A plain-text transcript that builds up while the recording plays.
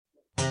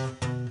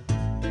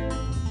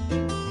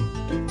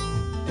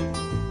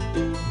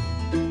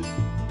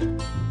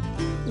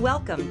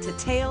Welcome to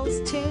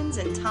Tales, Tunes,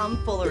 and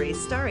Tomfoolery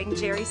starring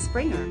Jerry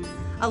Springer,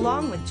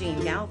 along with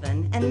Gene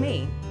Galvin and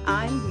me.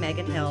 I'm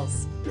Megan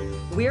Hills.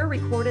 We're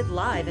recorded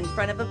live in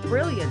front of a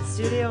brilliant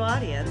studio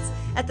audience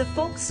at the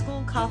Folk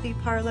School Coffee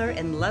Parlor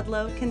in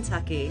Ludlow,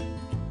 Kentucky.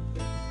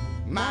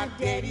 My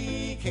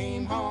daddy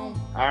came home.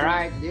 All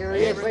right, here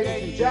he is,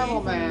 ladies and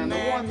gentlemen,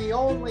 the one, the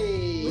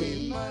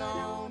only.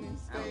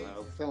 I don't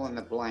know, fill in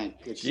the blank.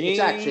 It's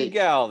actually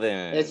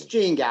Galvin. It's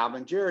Gene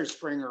Galvin. Jerry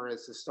Springer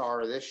is the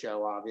star of this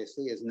show,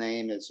 obviously. His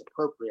name is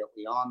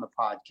appropriately on the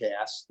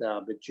podcast.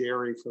 But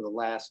Jerry, for the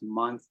last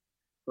month,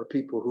 for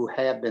people who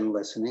have been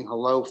listening,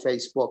 hello,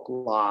 Facebook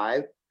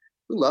Live.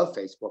 We love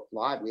Facebook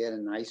Live. We had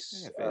a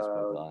nice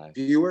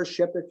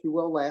viewership, if you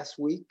will, last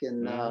week.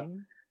 And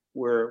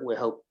we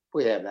hope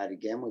we have that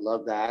again. We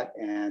love that.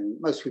 And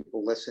most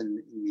people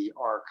listen in the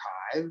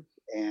archive.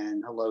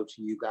 And hello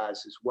to you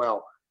guys as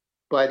well.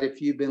 But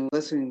if you've been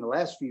listening the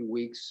last few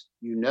weeks,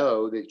 you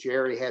know that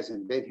Jerry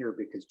hasn't been here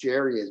because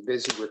Jerry is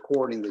busy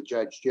recording the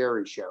Judge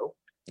Jerry show.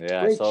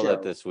 Yeah, I saw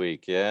that this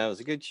week. Yeah, it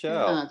was a good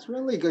show. Yeah, it's a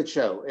really good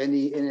show. And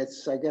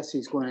it's I guess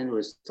he's going into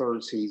his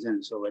third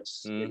season, so it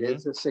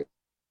is a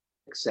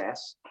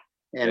success.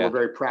 And we're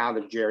very proud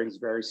of Jerry. He's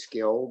very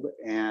skilled.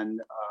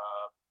 And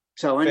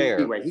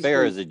anyway, he's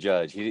fair as a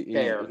judge. He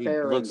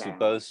looks at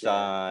both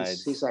yeah.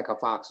 sides. He's like a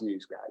Fox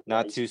News guy.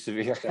 Not too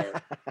severe.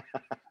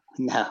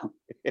 No.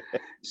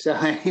 So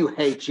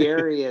anyway,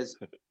 Jerry is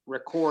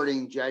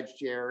recording Judge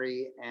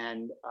Jerry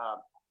and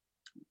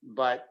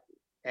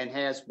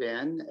has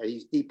been.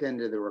 He's deep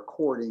into the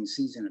recording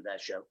season of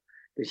that show.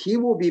 But he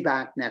will be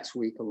back next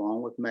week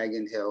along with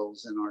Megan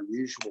Hills in our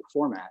usual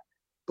format.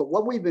 But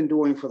what we've been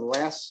doing for the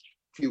last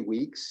few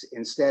weeks,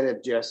 instead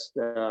of just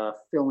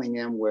filling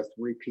in with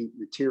repeat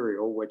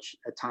material, which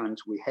at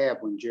times we have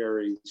when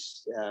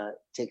Jerry's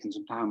taken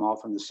some time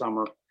off in the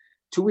summer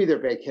to either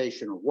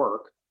vacation or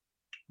work,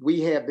 we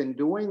have been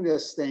doing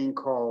this thing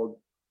called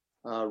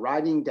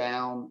rolling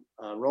down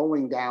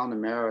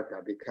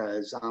America,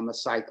 because I'm a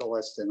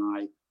cyclist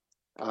and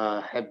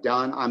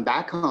I'm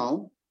back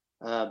home,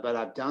 but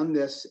I've done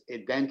this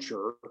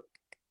adventure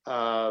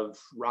of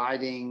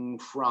riding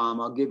from,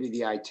 I'll give you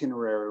the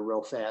itinerary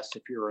real fast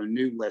if you're a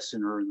new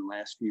listener in the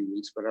last few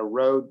weeks, but I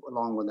rode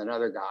along with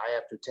another guy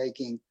after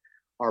taking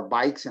our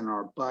bikes and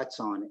our butts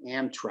on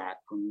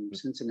Amtrak from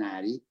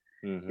Cincinnati.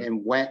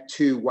 And went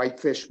to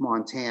Whitefish,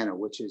 Montana,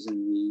 which is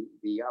in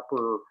the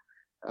upper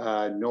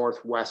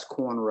northwest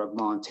corner of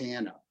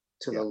Montana,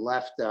 to the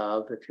left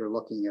of, if you're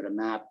looking at a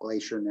map,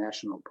 Glacier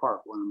National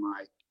Park, one of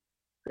my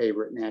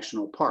favorite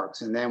national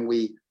parks. And then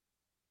we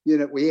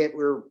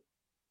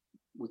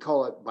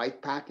call it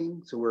bike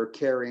packing. So we're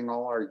carrying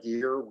all our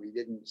gear. We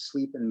didn't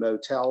sleep in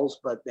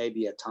motels, but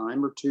maybe a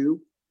time or two.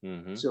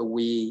 So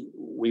we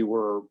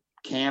were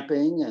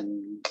camping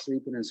and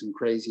sleeping in some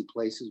crazy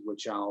places,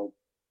 which I'll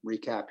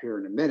recap here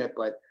in a minute.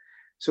 But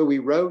so we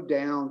rode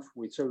down,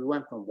 we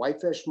went from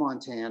Whitefish,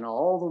 Montana,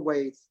 all the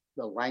way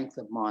the length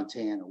of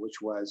Montana,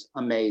 which was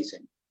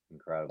amazing.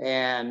 Incredible.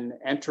 And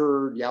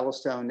entered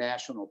Yellowstone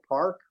National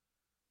Park,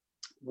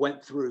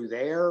 went through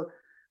there,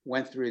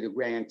 went through the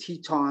Grand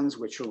Tetons,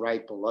 which are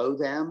right below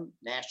them,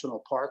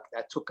 National Park.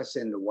 That took us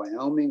into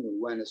Wyoming. We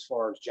went as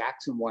far as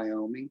Jackson,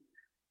 Wyoming.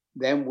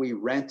 Then we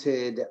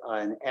rented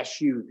an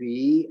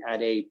SUV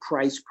at a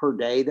price per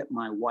day that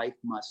my wife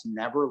must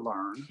never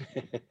learn.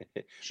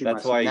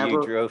 That's why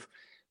you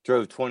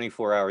drove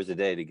 24 hours a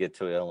day to get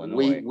to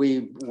Illinois.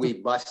 We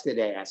busted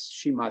ass.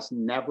 She must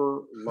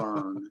never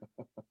learn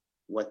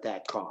what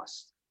that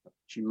costs.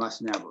 She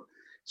must never.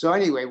 So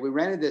anyway, we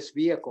rented this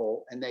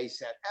vehicle, and they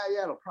said, "Oh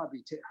yeah, it'll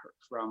probably take her,"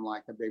 from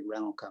like a big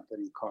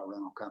car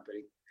rental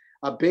company,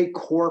 a big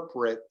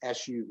corporate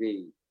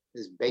SUV,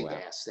 this big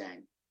ass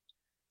thing.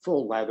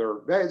 Full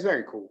leather, it's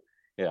very cool.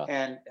 Yeah.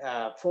 And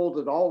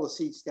folded all the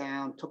seats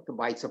down, took the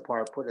bikes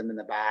apart, put them in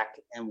the back,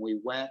 and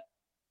we went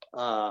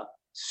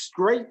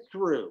straight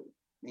through,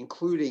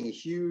 including a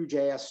huge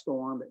ass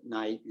storm at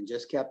night, and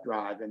just kept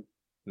driving,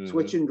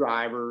 switching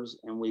drivers,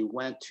 and we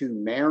went to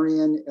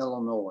Marion,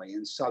 Illinois,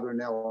 in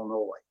southern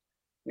Illinois,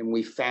 and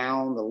we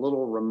found a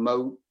little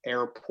remote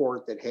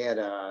airport that had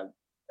a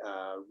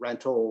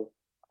rental,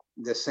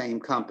 the same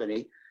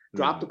company.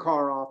 Dropped the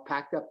car off,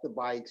 packed up the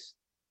bikes,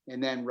 and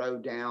then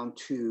rode down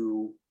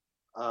to,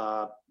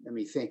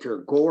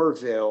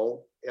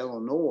 Goreville,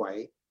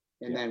 Illinois,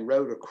 and then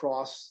rode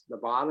across the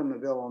bottom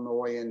of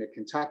Illinois into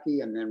Kentucky,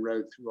 and then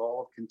rode through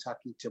all of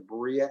Kentucky to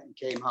Berea and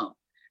came home.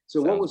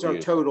 So what was our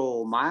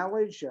total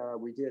mileage?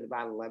 We did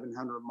about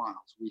 1,100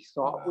 miles. We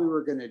thought we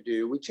were going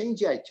to we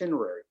changed the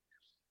itinerary.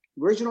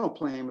 The original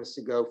plan was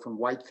to go from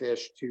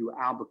Whitefish to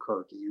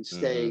Albuquerque and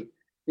stay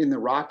in the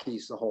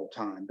Rockies the whole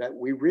time. But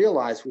we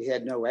realized we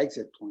had no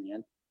exit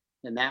plan.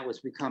 And that was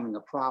becoming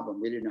a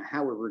problem. We didn't know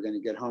how we were going to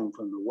get home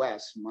from the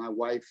West. My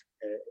wife,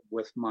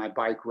 with my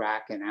bike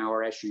rack and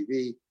our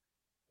SUV,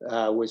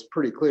 was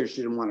pretty clear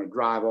she didn't want to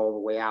drive all the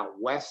way out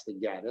west to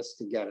get us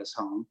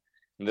home.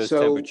 And those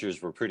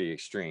temperatures were pretty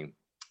extreme.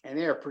 and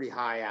they're pretty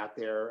high out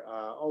there.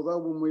 Although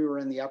when we were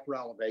in the upper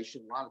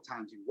elevation, a lot of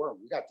times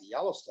we got the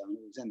Yellowstone. It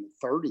was in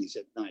the 30s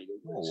at night.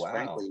 It was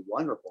frankly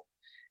wonderful.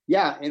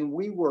 Yeah, and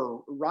we were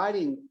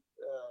riding.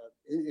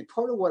 And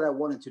part of what I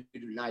wanted to do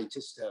tonight,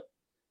 just to,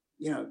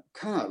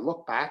 kind of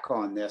look back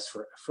on this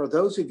for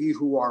those of you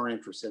who are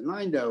interested. And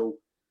I know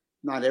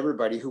not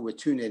everybody who would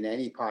tune in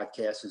any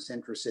podcast is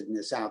interested in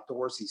this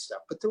outdoorsy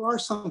stuff, but there are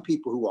some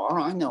people who are.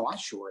 I know I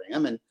sure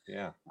am.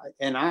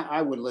 And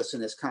I would listen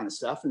to this kind of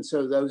stuff. And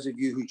so those of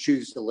you who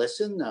choose to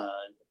listen,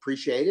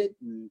 appreciate it.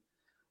 And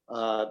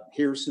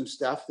here's some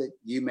stuff that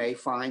you may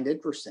find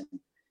interesting.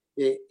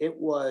 It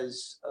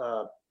was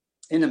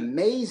an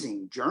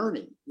amazing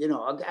journey.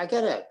 I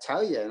got to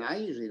tell you, and I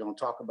usually don't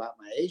talk about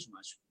my age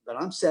much, but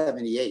I'm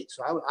 78.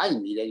 So I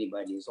didn't meet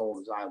anybody as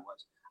old as I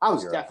was. I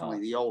was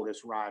definitely the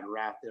oldest rider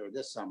out there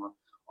this summer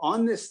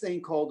on this thing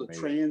called the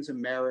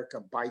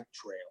Trans-America Bike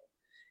Trail.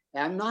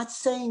 And I'm not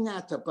saying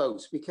that to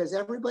boast, because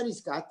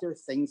everybody's got their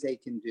things they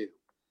can do.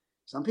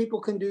 Some people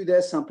can do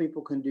this, some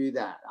people can do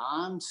that.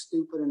 I'm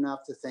stupid enough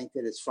to think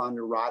that it's fun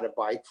to ride a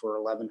bike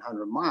for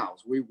 1,100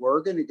 miles. We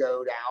were going to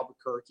go to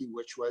Albuquerque,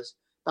 which was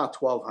about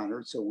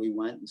 1,200. So we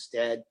went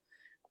instead,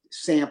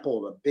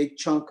 sampled a big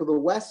chunk of the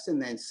West,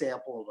 and then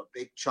sampled a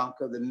big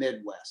chunk of the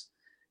Midwest.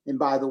 And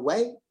by the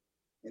way,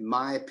 in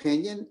my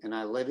opinion, and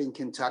I live in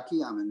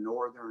Kentucky, I'm a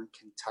Northern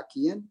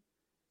Kentuckian.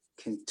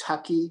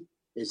 Kentucky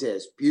is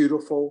as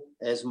beautiful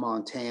as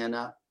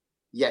Montana,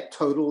 yet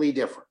totally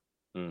different.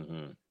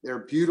 Mm-hmm.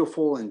 They're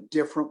beautiful in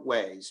different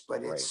ways,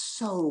 but it's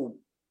so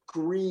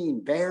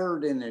green,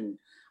 verdant, and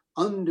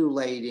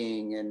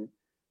undulating, and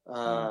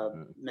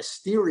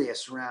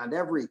mysterious around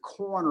every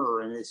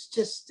corner. And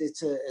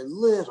it's a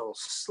little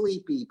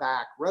sleepy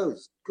back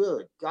roads.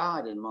 Good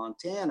God, in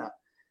Montana.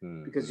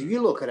 Because if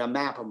you look at a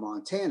map of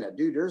Montana,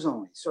 dude, there's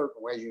only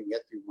certain ways you can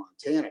get through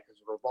Montana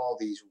because of all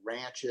these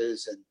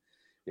ranches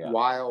and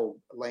wild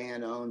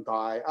land owned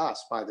by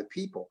us, by the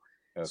people.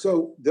 Okay.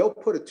 So they'll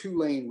put a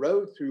 2-lane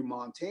road through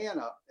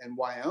Montana and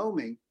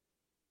Wyoming,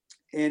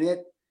 and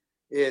it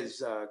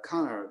is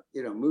kind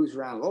of, moves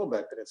around a little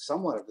bit, but it's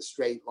somewhat of a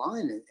straight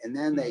line. And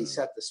then they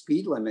set the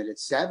speed limit at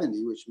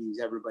 70, which means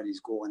everybody's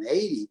going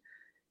 80.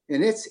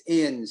 And it's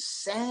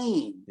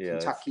insane. Yeah,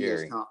 Kentucky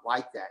is not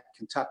like that.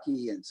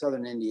 Kentucky and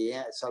Southern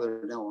Indiana,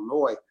 Southern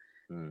Illinois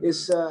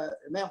is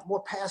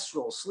more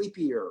pastoral,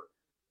 sleepier,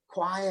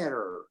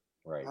 quieter.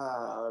 Right.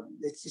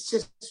 It's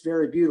just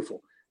very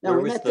beautiful. Now,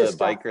 where was the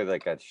biker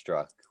that got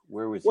struck?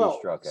 Where was he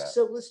struck at?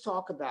 So let's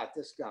talk about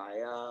this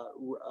guy,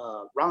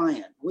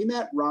 Ryan. We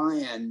met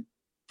Ryan.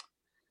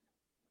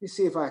 Let me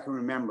see if I can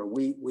remember.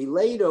 We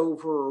laid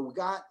over.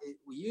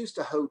 We used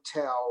a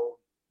hotel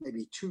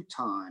maybe 2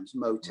 times,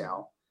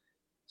 motel.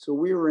 So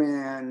we were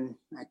in,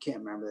 I can't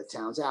remember the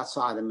towns,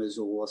 outside of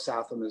Missoula,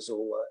 south of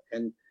Missoula.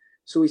 And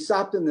so we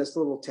stopped in this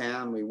little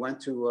town. We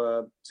went to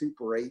a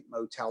Super 8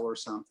 motel or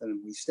something, and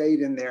we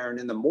stayed in there.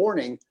 And in the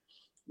morning,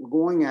 we're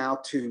going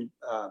out to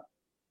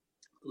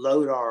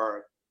load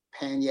our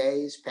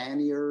panniers,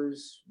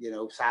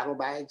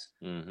 saddlebags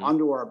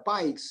onto our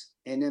bikes.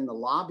 And in the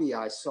lobby,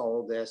 I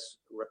saw this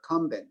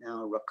recumbent.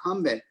 Now, a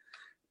recumbent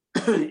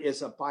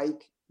is a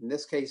bike. In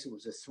this case, it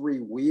was a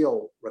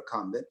 3-wheel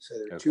recumbent. So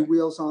there are 2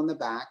 wheels on the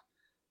back,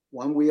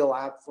 1 wheel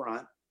out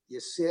front. You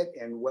sit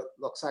in what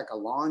looks like a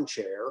lawn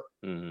chair.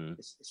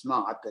 It's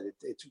not, but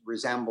it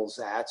resembles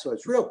that. So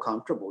it's real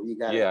comfortable. You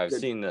got a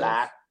good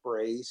back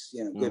brace,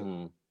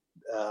 good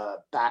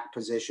back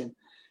position.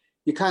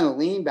 You kind of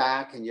lean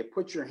back and you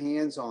put your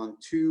hands on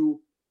 2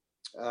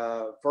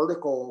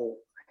 vertical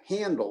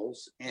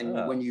handles.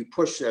 And when you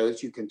push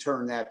those, you can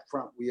turn that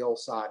front wheel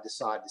side to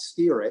side to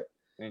steer it.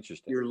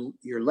 Interesting.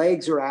 Your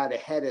legs are out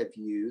ahead of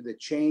you. The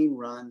chain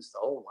runs the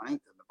whole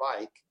length of the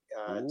bike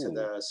to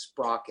the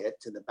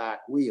sprocket, to the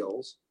back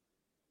wheels.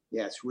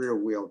 Yeah, it's rear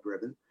wheel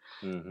driven.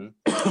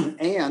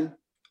 And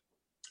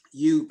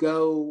you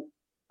go,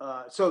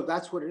 so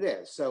that's what it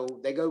is. So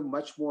they go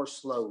much more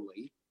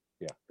slowly.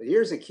 Yeah. But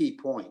here's a key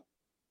point.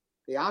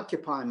 They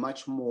occupy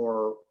much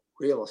more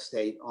real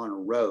estate on a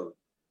road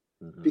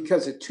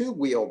because a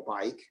 2-wheel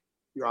bike,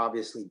 you're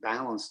obviously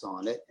balanced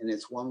on it, and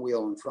it's 1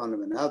 wheel in front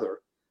of another.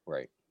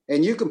 Right.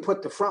 And you can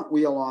put the front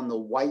wheel on the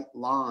white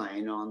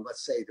line on,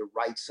 let's say, the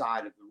right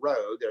side of the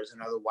road. There's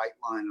another white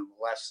line on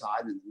the left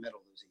side. In the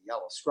middle, there's a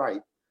yellow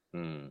stripe.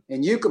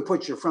 And you can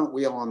put your front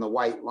wheel on the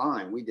white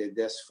line. We did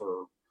this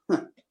for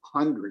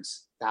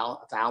hundreds,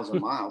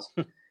 1,000 miles.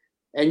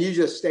 And you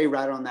just stay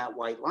right on that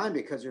white line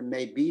because there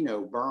may be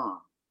no berm.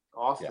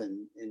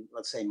 Often in,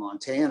 let's say,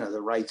 Montana,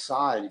 the right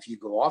side, if you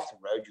go off the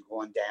road, you're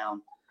going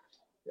down,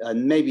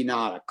 maybe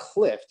not a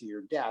cliff to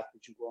your death,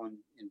 but you're going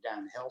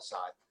down the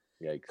hillside.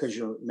 Because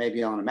you're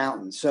maybe on a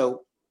mountain.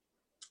 So,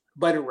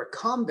 but a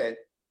recumbent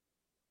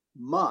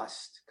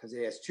must, because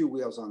it has 2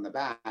 wheels on the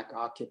back,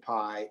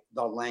 occupy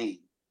the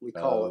lane. We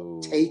call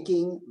it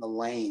taking the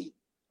lane.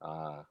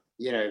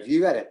 If you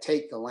got to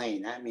take the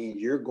lane, that means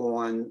you're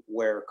going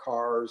where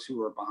cars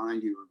who are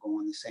behind you are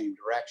going the same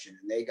direction,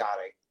 and they got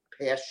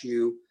to pass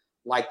you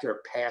like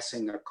they're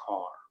passing a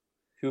car.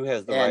 Who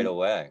has the right of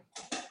way?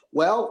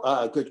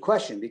 Well, good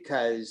question,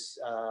 because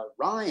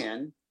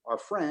Ryan, our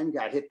friend,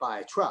 got hit by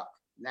a truck,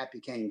 and that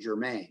became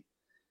Jermaine.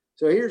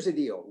 So here's the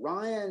deal.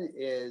 Ryan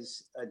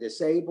is a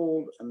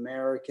disabled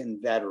American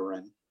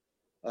veteran.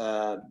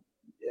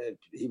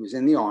 He was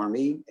in the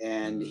Army,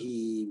 and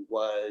he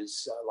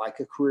was like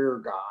a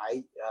career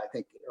guy, I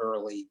think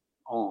early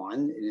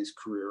on in his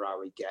career, I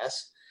would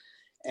guess.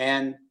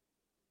 And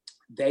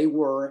they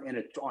were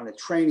on a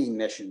training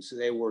mission. So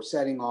they were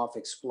setting off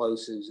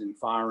explosives and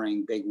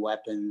firing big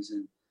weapons,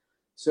 and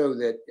so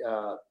that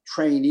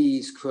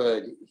trainees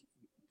could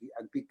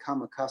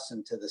become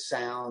accustomed to the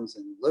sounds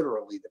and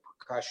literally the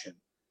percussion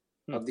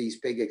of these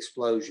big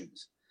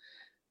explosions.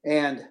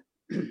 And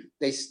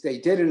they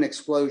did an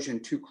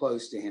explosion too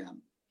close to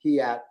him. He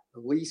at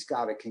least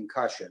got a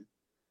concussion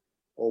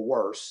or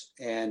worse,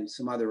 and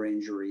some other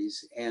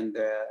injuries. And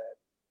the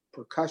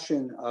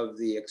percussion of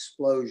the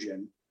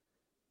explosion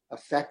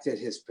affected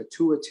his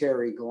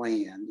pituitary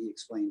gland. He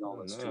explained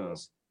all this to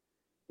us,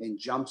 and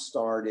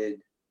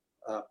jump-started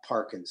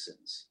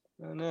Parkinson's.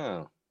 Oh,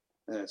 no.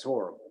 That's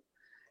horrible.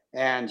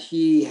 And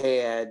he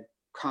had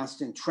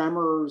constant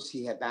tremors.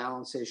 He had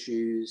balance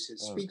issues.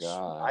 His speech,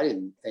 I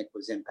didn't think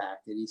was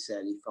impacted. He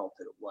said he felt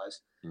that it was.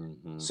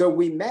 So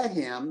we met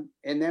him,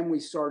 and then we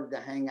started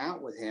to hang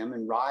out with him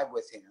and ride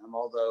with him,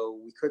 although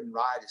we couldn't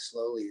ride as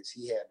slowly as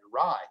he had to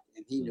ride.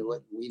 And he knew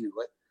it, and we knew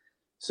it.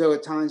 So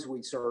at times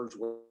we'd surge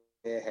way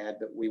ahead,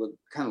 but we would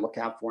kind of look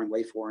out for him,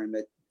 wait for him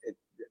at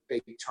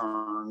big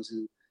turns,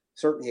 and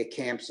certainly at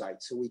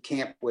campsites. So we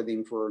camped with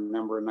him for a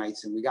number of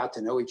nights, and we got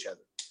to know each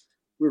other.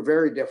 We were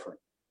very different.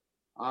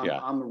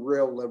 I'm a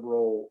real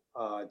liberal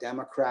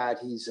Democrat.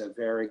 He's a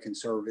very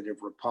conservative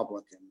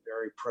Republican,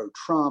 very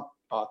pro-Trump,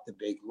 bought the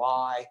big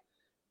lie.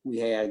 We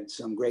had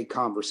some great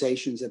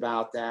conversations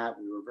about that.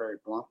 We were very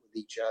blunt with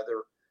each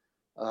other.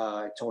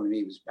 I told him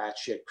he was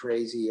batshit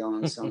crazy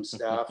on some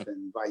stuff,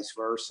 and vice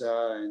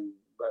versa.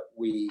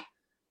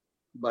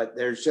 But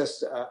there's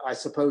just, I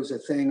suppose, a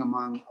thing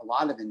among a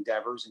lot of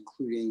endeavors,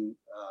 including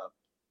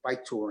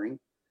bike touring,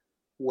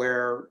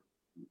 where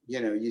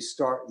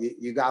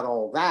you got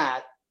all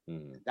that.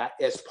 That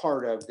is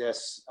part of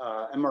this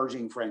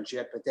emerging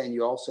friendship. But then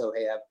you also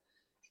have,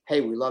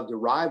 hey, we love to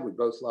ride. We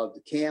both love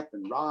to camp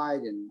and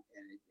ride and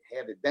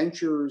have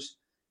adventures,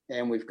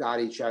 and we've got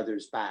each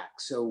other's back.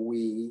 So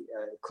we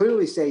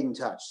clearly stayed in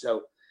touch.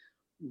 So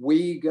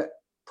we got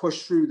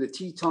pushed through the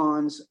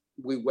Tetons.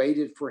 We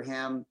waited for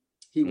him.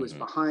 He was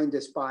behind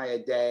us by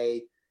a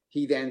day.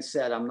 He then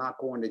said, I'm not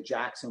going to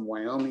Jackson,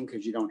 Wyoming,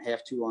 because you don't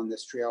have to on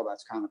this trail.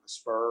 That's kind of a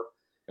spur.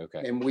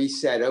 Okay. And we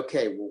said,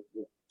 okay,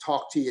 we'll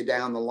talk to you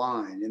down the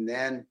line. And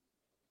then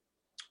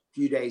a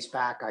few days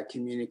back, I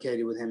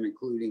communicated with him,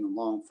 including a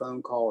long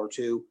phone call or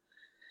two,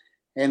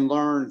 and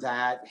learned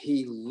that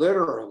he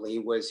literally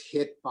was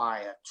hit by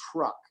a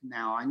truck.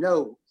 Now, I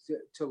know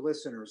to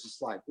listeners,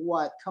 it's like,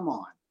 what? Come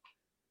on,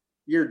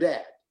 you're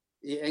dead.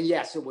 And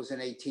yes, it was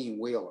an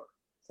 18-wheeler.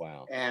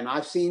 Wow. And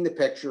I've seen the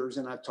pictures,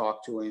 and I've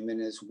talked to him, and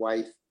his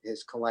wife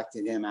has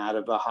collected him out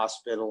of a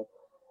hospital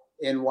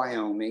in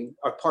Wyoming,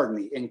 or pardon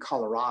me, in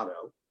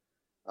Colorado,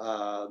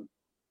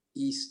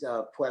 east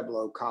of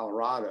Pueblo,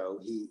 Colorado.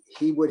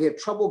 He would have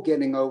trouble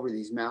getting over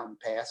these mountain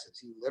passes.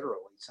 He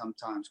literally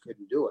sometimes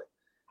couldn't do it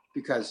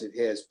because of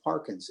his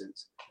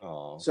Parkinson's.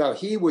 Oh. So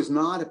he was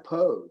not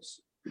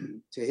opposed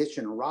to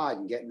hitching a ride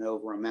and getting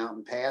over a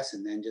mountain pass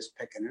and then just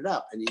picking it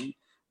up. And he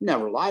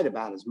never lied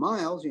about his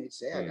miles. He'd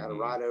say, I got to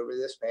ride over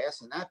this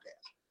pass and that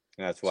pass.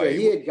 That's why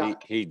so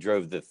he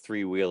drove the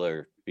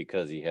 3-wheeler,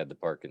 because he had the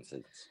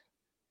Parkinson's.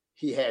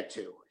 He had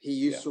to. He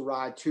used to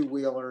ride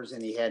 2-wheelers,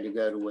 and he had to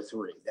go to a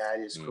 3. That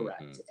is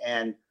correct.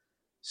 And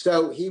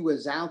so he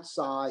was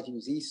outside. He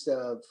was east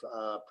of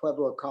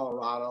Pueblo,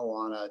 Colorado,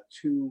 on a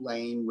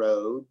 2-lane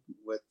road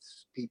with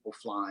people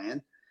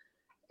flying,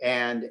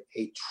 and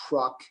a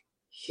truck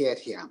hit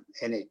him,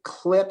 and it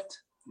clipped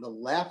the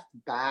left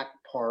back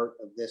part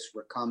of this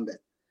recumbent.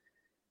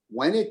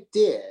 When it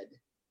did,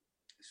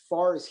 as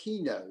far as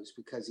he knows,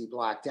 because he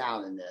blacked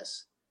out in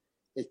this,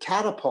 it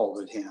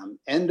catapulted him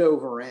end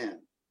over end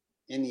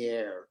in the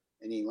air,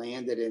 and he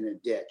landed in a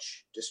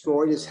ditch,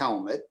 destroyed his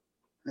helmet.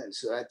 And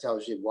so that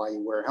tells you why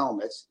you wear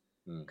helmets,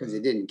 because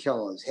it didn't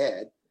kill his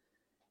head.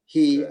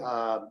 He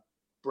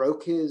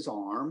broke his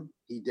arm.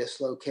 He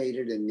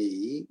dislocated a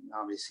knee.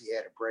 Obviously, he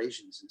had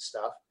abrasions and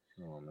stuff.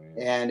 Oh, man.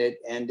 And it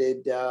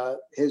ended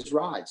his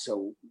ride.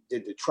 So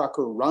did the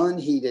trucker run?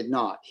 He did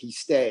not. He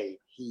stayed.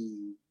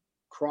 He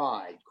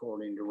cried,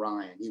 according to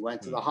Ryan. He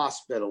went to the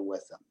hospital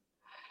with him.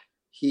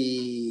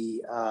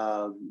 He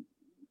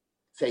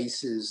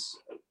faces,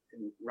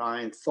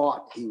 Ryan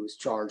thought he was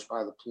charged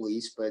by the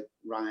police, but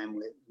Ryan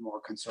was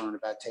more concerned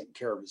about taking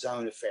care of his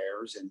own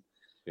affairs. And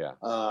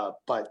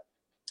but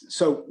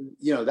so,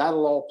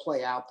 that'll all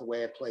play out the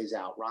way it plays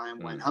out.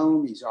 Ryan went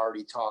home. He's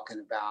already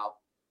talking about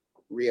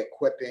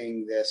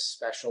re-equipping this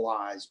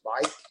specialized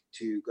bike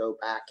to go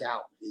back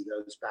out. He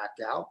goes back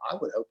out. I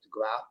would hope to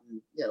go out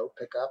and,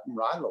 pick up and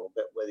ride a little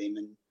bit with him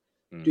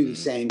and do the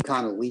same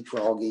kind of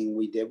leapfrogging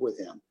we did with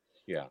him.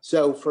 Yeah.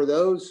 So for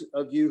those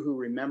of you who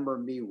remember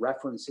me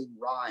referencing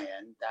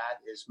Ryan, that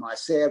is my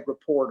sad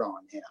report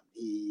on him.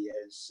 He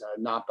is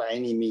not by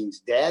any means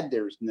dead.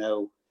 There's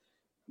no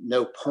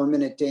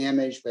permanent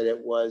damage, but it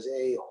was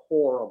a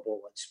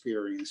horrible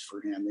experience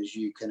for him, as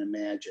you can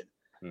imagine,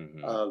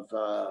 of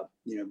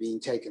being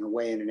taken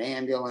away in an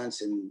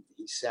ambulance. And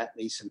he sent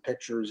me some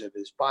pictures of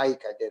his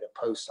bike. I did a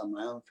post on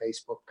my own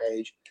Facebook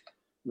page.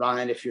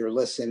 Ryan, if you're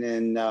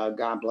listening,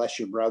 God bless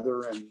your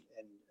brother, and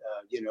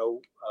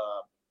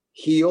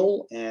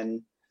heal,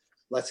 and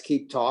let's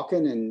keep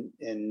talking,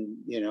 and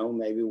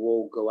maybe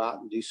we'll go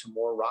out and do some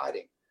more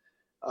riding.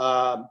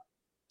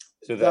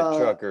 So that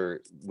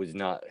trucker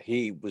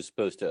he was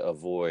supposed to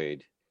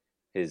avoid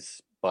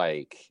his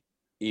bike,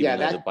 even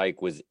though the bike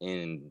was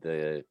in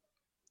the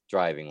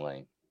driving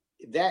lane.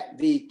 That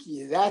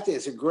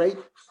is a great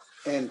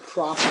and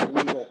proper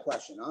legal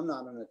question. I'm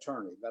not an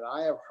attorney, but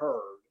I have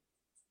heard,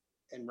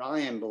 and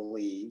Ryan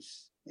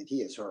believes, and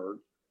he has heard,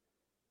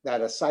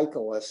 that a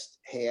cyclist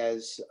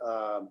has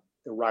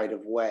the right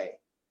of way.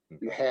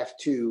 You have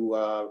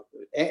to,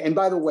 and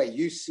by the way,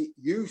 you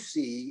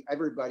see,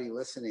 everybody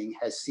listening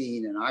has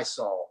seen, and I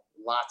saw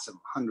lots of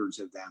hundreds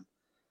of them,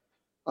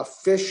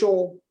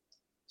 official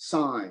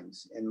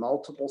signs in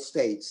multiple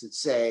states that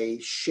say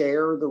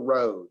share the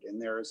road,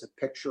 and there is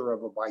a picture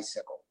of a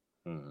bicycle.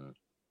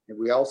 Have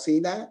we all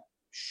seen that?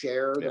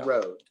 Share the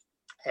road.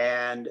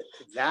 And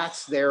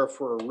that's there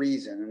for a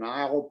reason. And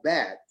I'll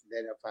bet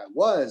that if I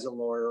was a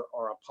lawyer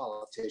or a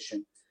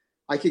politician,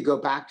 I could go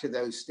back to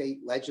those state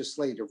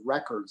legislative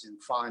records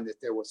and find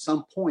that there was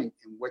some point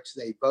in which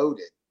they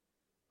voted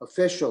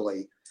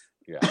officially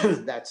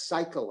that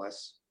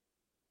cyclists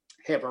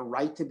have a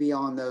right to be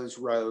on those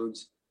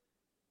roads.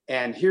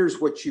 And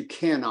here's what you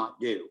cannot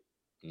do.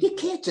 You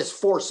can't just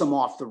force them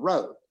off the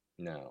road.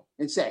 No.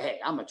 And say, hey,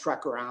 I'm a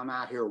trucker, I'm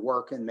out here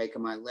working,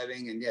 making my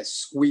living, and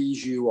just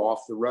squeeze you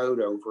off the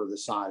road over the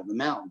side of the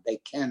mountain. They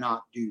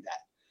cannot do that.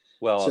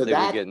 Well, so they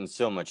would get in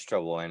so much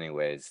trouble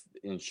anyways.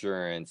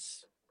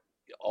 Insurance,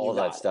 all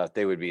that stuff,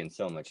 they would be in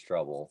so much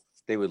trouble.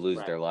 They would lose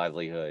their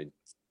livelihood.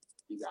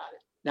 You got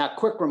it. Now,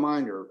 quick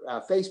reminder,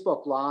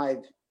 Facebook Live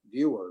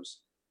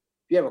viewers,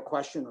 if you have a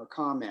question or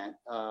comment,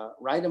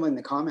 write them in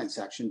the comment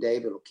section.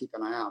 David will keep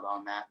an eye out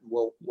on that.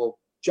 We'll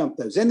jump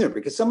those in there,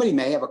 because somebody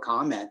may have a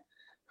comment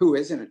who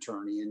is an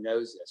attorney and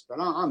knows this, but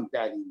I'm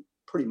betting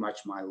pretty much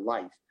my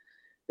life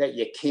that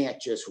you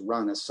can't just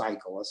run a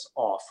cyclist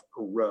off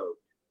a road.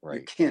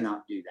 You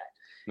cannot do that.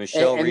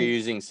 Michelle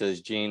Reusing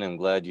says, Gene, I'm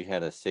glad you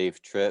had a safe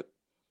trip.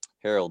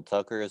 Harold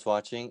Tucker is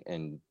watching,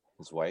 and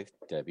his wife,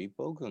 Debbie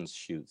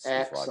Bogenschutz, is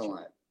watching.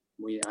 Excellent.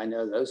 I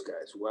know those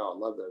guys well. I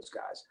love those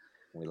guys.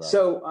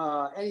 So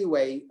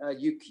anyway,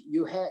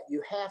 you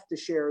have to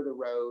share the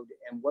road.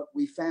 And what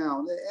we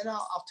found, and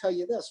I'll tell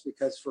you this,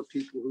 because for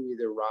people who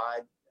either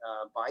ride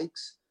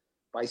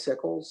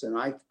bicycles, and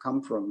I've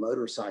come from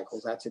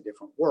motorcycles, that's a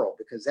different world,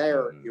 because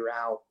there you're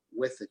out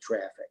with the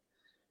traffic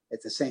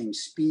at the same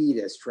speed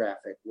as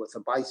traffic. With a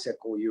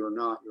bicycle, you're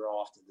not, you're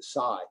off to the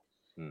side.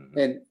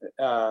 And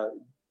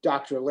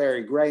Dr.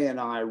 Larry Gray and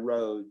I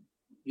rode,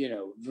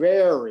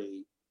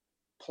 very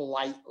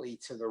politely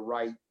to the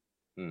right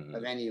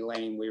of any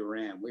lane we were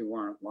in. We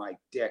weren't like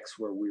dicks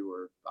where we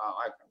were,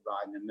 I can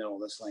ride in the middle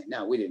of this lane.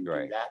 No, we didn't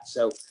do that.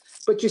 So,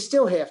 but you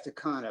still have to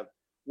kind of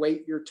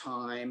wait your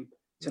time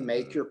to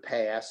make your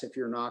pass if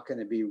you're not going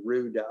to be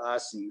rude to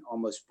us and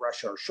almost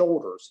brush our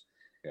shoulders.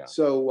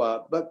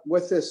 So, but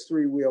with this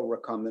three-wheel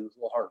recumbent, it's a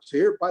little hard. So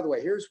here, by the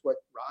way, here's what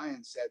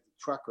Ryan said, the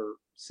trucker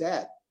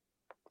said,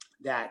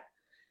 that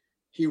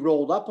he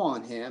rolled up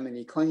on him and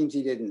he claims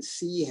he didn't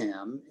see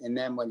him. And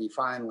then when he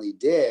finally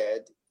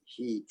did,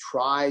 he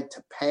tried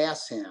to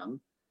pass him.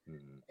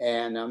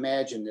 And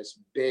imagine this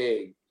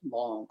big,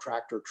 long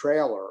tractor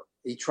trailer.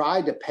 He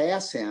tried to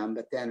pass him,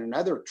 but then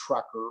another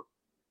trucker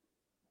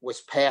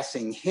was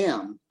passing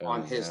him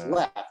on his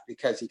left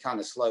because he kind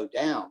of slowed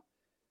down.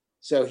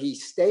 So he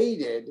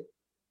stated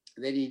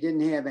that he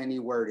didn't have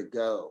anywhere to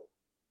go.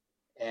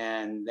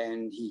 And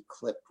then he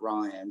clipped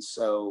Ryan.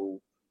 So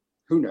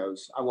who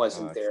knows? I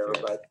wasn't there,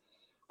 but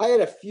I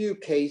had a few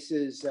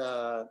cases,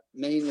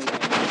 mainly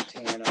in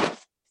Montana,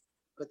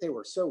 but they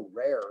were so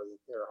rare that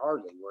they're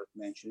hardly worth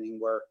mentioning,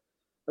 where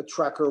a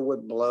trucker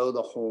would blow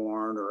the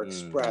horn or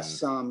express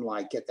some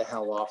like, get the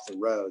hell off the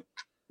road.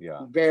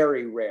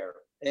 Very rare.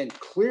 And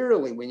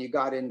clearly when you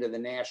got into the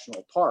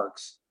national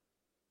parks,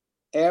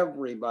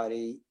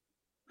 everybody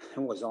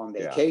was on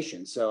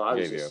vacation. So I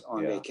was just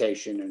on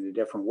vacation in a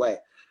different way. I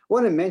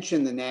want to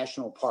mention the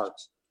national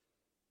parks.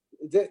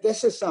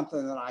 This is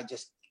something that I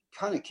just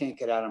kind of can't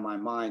get out of my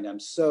mind. I'm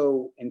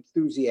so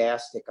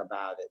enthusiastic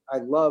about it. I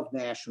love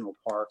national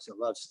parks. I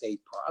love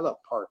state parks. I love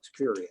parks,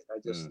 period. I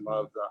just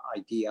love the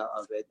idea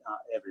of it.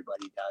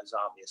 Everybody does,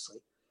 obviously.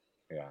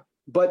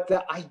 But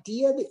the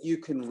idea that you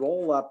can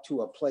roll up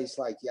to a place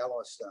like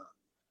Yellowstone,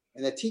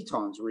 and the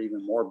Tetons were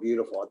even more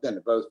beautiful. I've been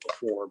to both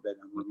before, but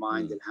I'm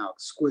reminded how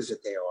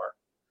exquisite they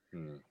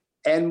are.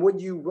 And when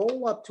you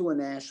roll up to a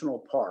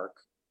national park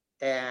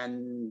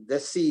And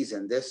this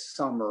season, this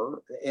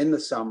summer, in the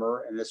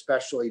summer, and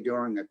especially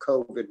during a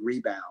COVID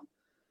rebound,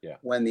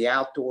 when the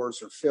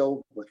outdoors are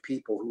filled with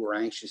people who are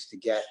anxious to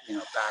get,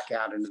 back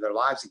out into their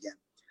lives again.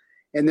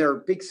 And there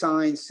are big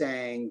signs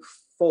saying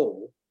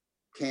full,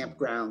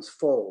 campgrounds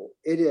full.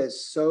 It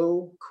is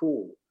so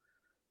cool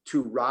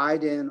to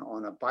ride in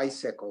on a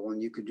bicycle,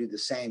 and you could do the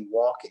same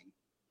walking,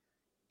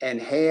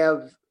 and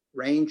have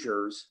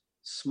rangers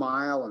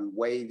smile and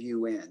wave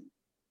you in.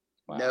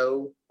 Wow.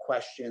 No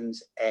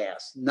questions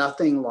asked.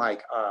 Nothing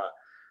like, are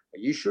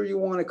you sure you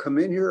want to come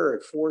in here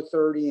at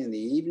 4:30 in the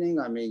evening?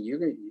 I mean,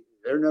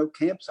 there are no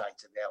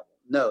campsites available.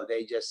 No,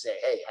 they just say,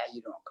 hey, how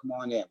you doing? Come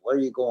on in. Where are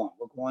you going?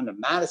 We're going to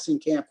Madison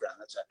Campground.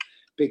 That's a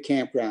big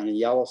campground in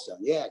Yellowstone.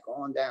 Yeah, go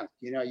on down.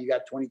 You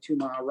got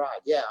 22-mile ride.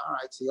 Yeah, all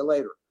right, see you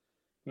later.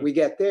 We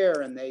get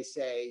there and they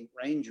say,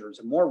 rangers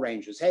and more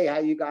rangers, hey, how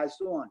you guys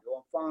doing?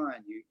 Doing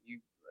fine.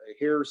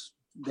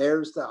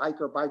 There's the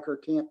hiker biker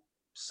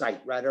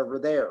campsite right over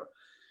there.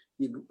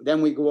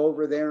 Then we go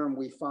over there and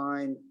we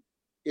find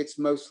it's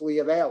mostly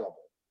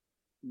available,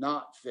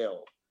 not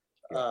filled.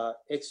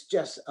 It's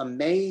just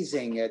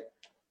amazing at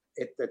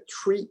the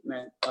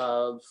treatment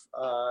of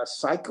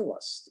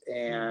cyclists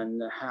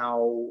and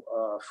how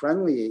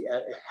friendly,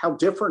 how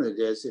different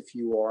it is if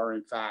you are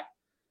in fact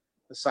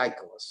a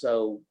cyclist.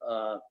 So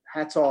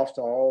hats off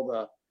to all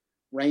the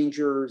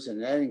rangers,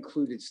 and that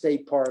included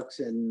state parks.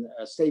 In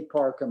a state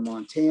park in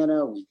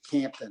Montana, we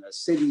camped in a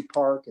city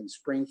park in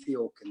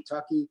Springfield,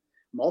 Kentucky,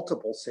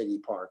 multiple city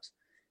parks.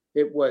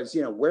 It was,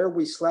 where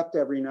we slept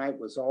every night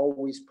was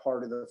always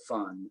part of the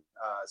fun.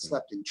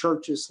 Slept in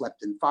churches,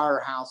 slept in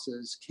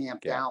firehouses,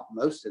 camped out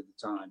most of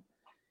the time.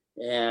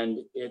 And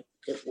it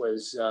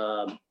was,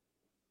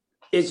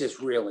 it's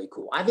just really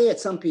cool. I've had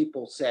some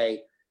people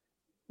say,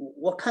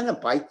 what kind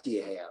of bike do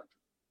you have?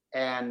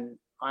 And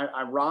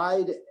I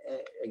ride,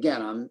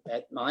 again, I'm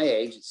at my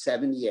age, at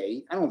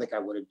 78. I don't think I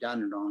would have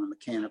done it on a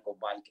mechanical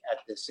bike at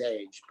this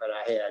age, but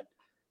I had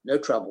no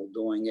trouble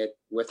doing it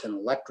with an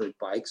electric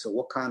bike. So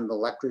what kind of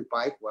electric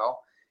bike?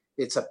 Well,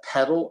 it's a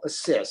pedal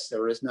assist.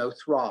 There is no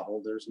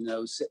throttle. There's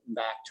no sitting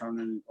back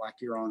turning like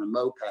you're on a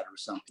moped or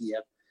something. You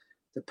have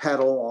to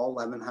pedal all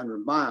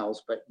 1,100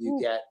 miles, but you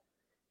get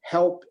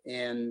help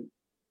in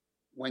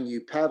when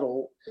you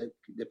pedal,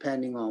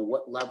 depending on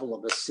what level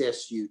of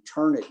assist you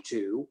turn it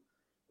to.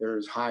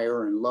 There's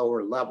higher and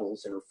lower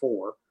levels,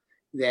 therefore,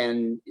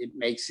 then it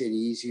makes it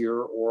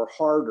easier or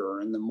harder.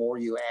 And the more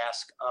you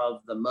ask of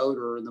the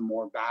motor, the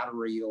more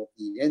battery you'll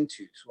eat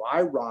into. So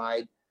I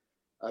ride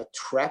a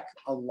Trek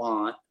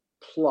Allant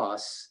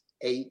Plus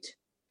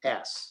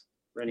 8S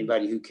for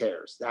anybody who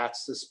cares.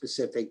 That's the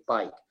specific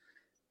bike.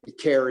 It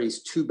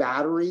carries 2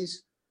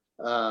 batteries.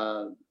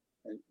 Again,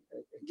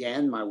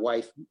 my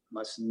wife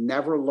must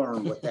never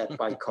learn what that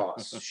bike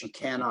costs. She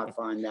cannot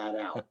find that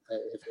out.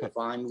 If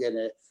I'm going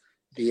to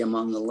be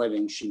among the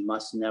living, she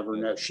must never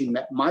know.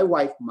 My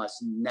wife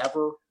must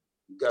never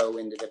go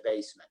into the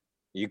basement.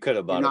 You could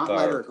have bought a car. Not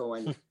let her go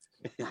in.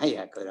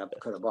 Yeah, could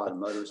have bought a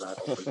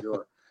motorcycle for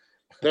sure.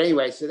 But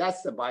anyway, so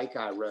that's the bike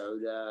I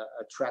rode, a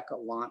Trek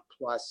Allant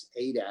Plus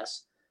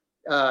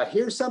 8S.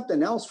 Here's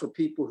something else for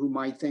people who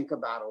might think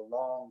about a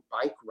long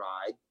bike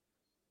ride,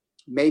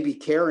 maybe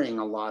carrying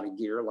a lot of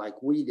gear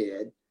like we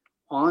did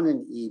on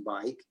an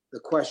e-bike. The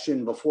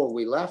question before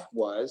we left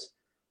was,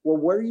 well,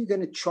 where are you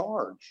going to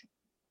charge?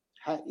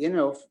 How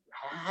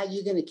are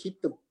you going to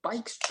keep the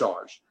bikes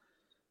charged?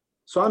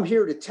 So I'm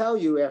here to tell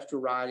you, after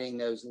riding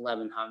those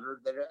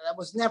 1,100, that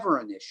was never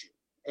an issue.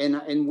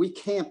 And we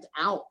camped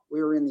out.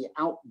 We were in the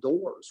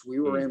outdoors. We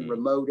were in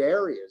remote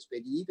areas,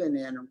 but even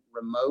in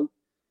remote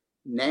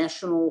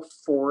national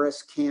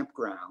forest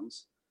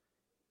campgrounds,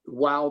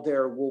 while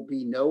there will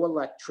be no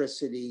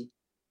electricity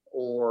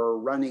or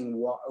running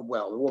water,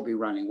 well, there will be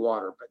running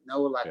water, but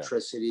no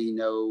electricity,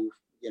 no,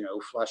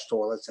 flush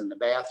toilets in the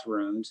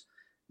bathrooms,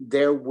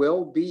 there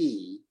will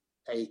be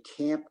a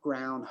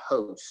campground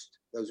host.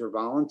 Those are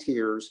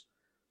volunteers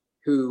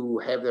who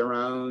have their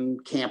own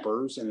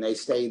campers, and they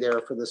stay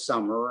there for the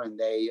summer, and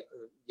they,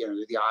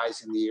 the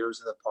eyes and the ears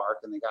of the park,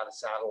 and they got a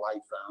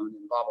satellite phone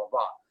and blah, blah,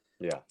 blah.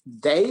 Yeah.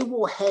 They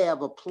will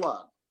have a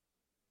plug.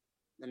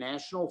 The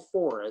National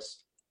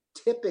Forest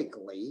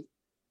typically,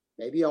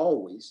 maybe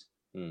always,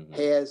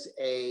 has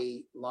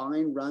a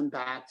line run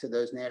back to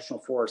those National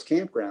Forest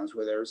campgrounds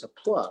where there's a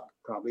plug,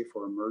 probably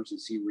for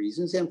emergency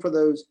reasons, and for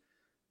those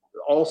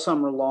all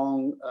summer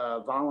long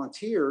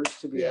volunteers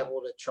to be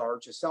able to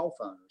charge a cell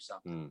phone or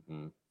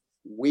something.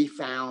 We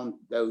found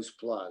those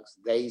plugs.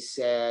 They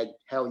said,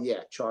 hell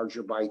yeah, charge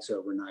your bikes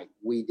overnight.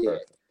 We did.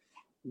 Perfect.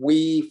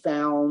 We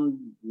found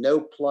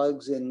no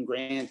plugs in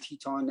Grand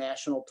Teton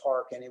National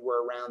Park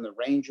anywhere around the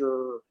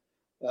ranger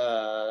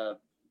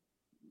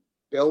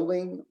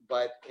building,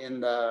 but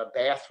in the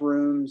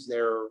bathrooms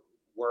there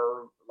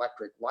were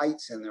electric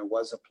lights and there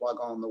was a plug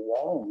on the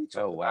wall, and we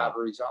took the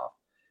batteries off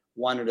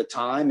one at a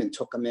time and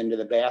took them into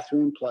the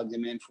bathroom, plugged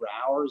them in for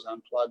hours,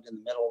 unplugged in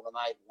the middle of the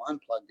night, one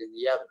plugged in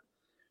the other.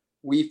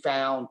 We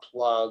found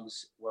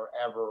plugs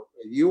wherever.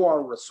 If you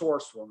are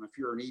resourceful, and if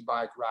you're an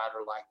e-bike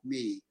rider like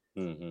me,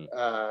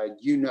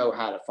 you know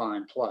how to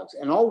find plugs.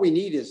 And all we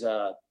need is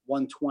a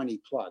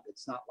 120 plug.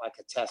 It's not like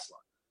a Tesla.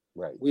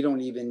 Right. We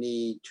don't even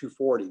need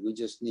 240. We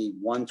just need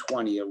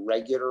 120, a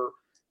regular,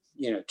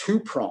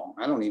 two-prong.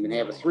 I don't even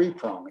have a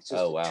three-prong. It's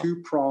just a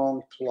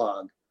two-pronged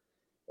plug.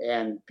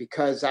 And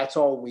because that's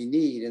all we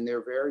need, and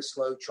they're very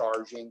slow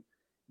charging,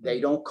 they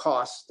don't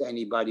cost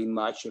anybody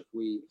much if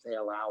they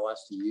allow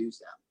us to use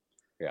them.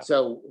 Yeah.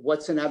 So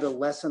what's another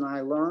lesson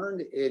I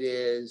learned? It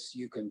is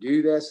you can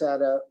do this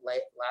at a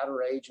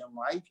latter age in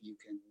life. You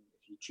can,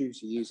 if you choose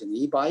to use an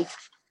e-bike,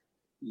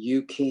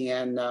 you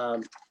can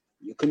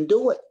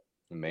do it.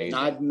 Amazing. And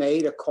I've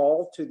made a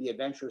call to the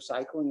Adventure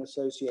Cycling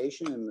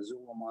Association in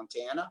Missoula,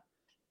 Montana.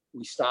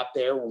 We stopped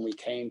there when we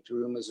came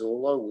through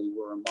Missoula. We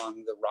were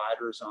among the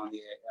riders on the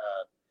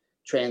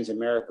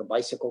Trans-America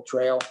Bicycle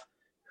Trail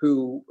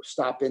who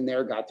stopped in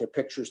there, got their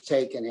pictures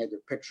taken, had their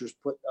pictures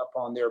put up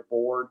on their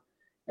board.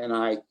 And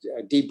I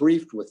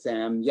debriefed with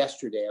them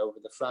yesterday over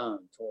the phone,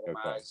 told them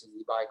I was an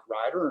e-bike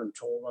rider and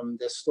told them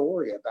this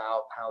story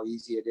about how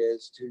easy it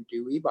is to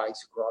do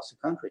e-bikes across the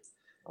country.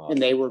 Awesome.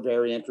 And they were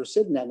very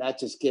interested in that. And that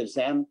just gives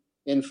them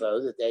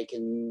info that they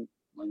can,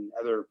 when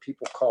other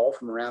people call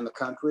from around the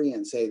country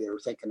and say they were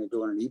thinking of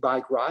doing an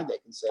e-bike ride, they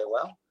can say,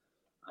 well,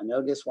 I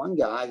know this one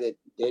guy that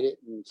did it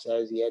and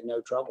says he had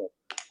no trouble.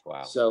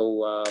 Wow.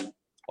 So,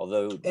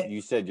 although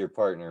you said your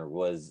partner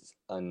was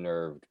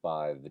unnerved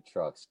by the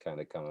trucks kind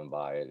of coming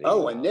by.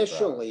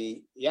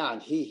 Initially, yeah,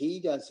 and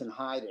he doesn't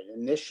hide it.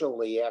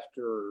 Initially,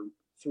 after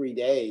 3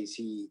 days,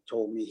 he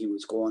told me he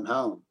was going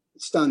home.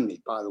 It stunned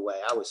me, by the way.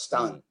 I was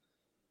stunned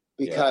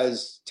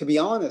because, to be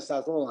honest, I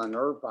was a little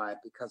unnerved by it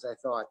because I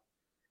thought,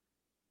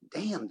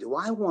 damn, do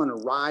I want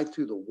to ride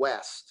through the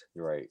West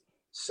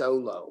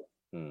solo?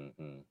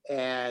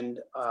 And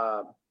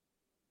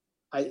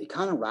it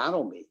kind of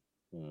rattled me.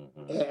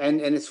 And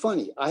it's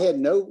funny, I had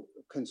no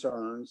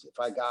concerns if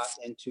I got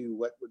into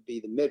what would be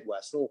the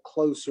Midwest, a little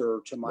closer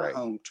to my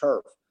home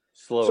turf.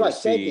 Slower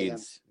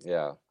speeds,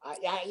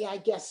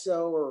 I guess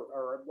so,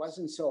 or it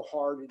wasn't so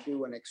hard to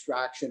do an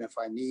extraction if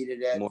I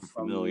needed it more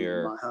from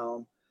familiar. My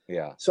home.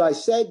 Yeah. So I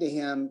said to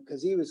him,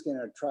 because he was going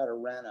to try to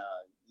rent a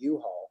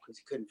U-Haul because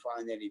he couldn't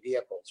find any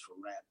vehicles for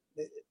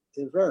rent.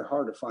 It's very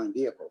hard to find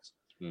vehicles.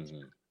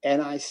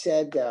 And I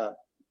said,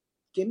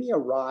 give me a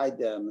ride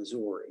to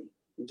Missouri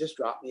and just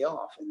drop me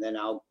off, and then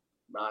I'll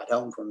ride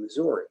home from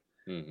Missouri.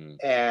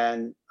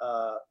 And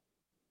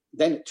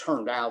then it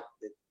turned out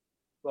that,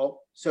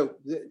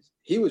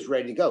 he was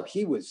ready to go.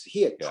 He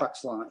had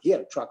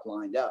a truck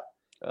lined up.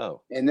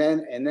 Oh. And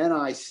then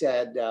I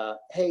said,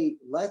 hey,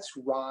 let's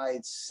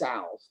ride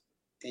south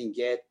and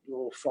get a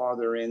little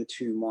farther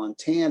into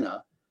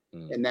Montana.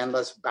 And then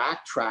let's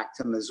backtrack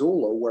to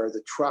Missoula where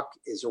the truck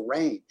is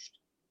arranged.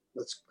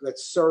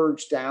 Let's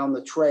surge down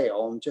the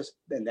trail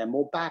and then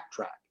we'll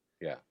backtrack.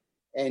 Yeah.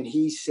 And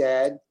he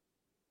said,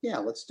 yeah,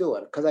 let's do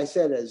it. Because I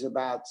said there's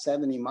about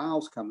 70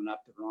 miles coming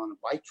up that are on a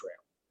bike trail.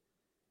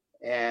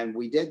 And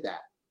we did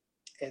that.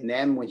 And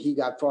then when he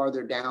got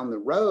farther down the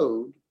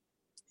road,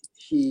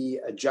 he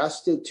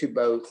adjusted to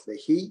both the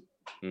heat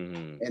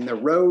and the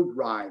road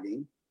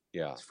riding.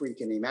 Yeah. It's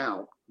freaking him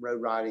out.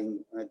 Road riding,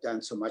 I've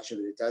done so much of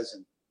it, it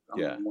doesn't.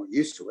 I'm more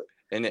used to it.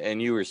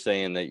 And you were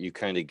saying that you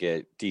kind of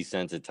get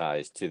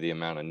desensitized to the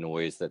amount of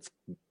noise that's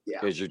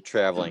as you're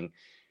traveling,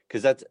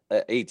 because that's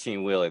an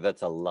 18-wheeler.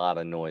 That's a lot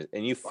of noise,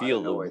 and you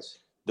feel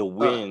the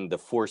wind, the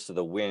force of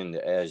the wind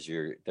as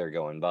they're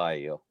going by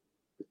you.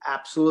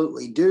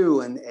 Absolutely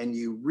do, and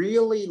you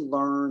really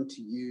learn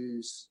to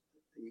use.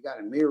 You got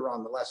a mirror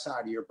on the left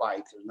side of your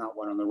bike. There's not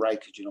one on the right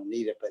because you don't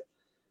need it. But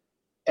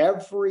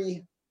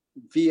every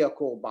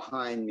vehicle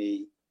behind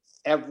me,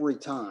 every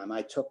time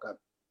I took a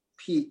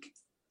peek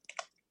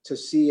to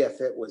see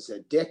if it was a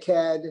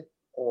dickhead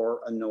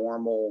or a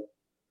normal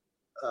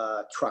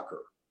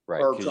trucker.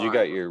 Right, because you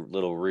got your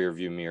little rear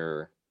view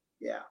mirror.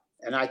 Yeah,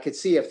 and I could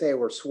see if they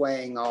were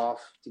swaying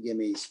off to give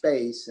me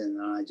space, and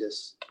I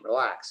just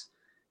relax.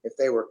 If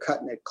they were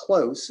cutting it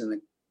close,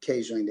 and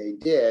occasionally they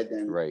did,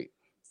 then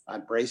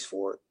I'd brace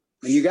for it.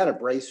 And you got to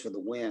brace for the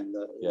wind,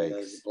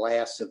 the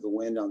blast of the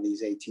wind on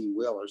these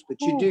 18-wheelers. But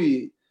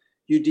you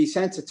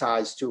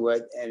desensitize to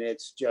it, and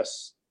it's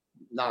just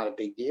not a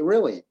big deal. It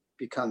really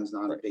becomes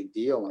not a big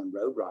deal in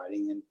road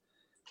riding.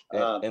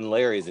 And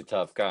Larry's a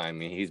tough guy. I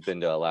mean, he's been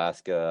to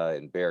Alaska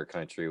and bear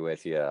country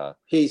with you.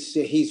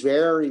 He's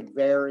very,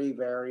 very,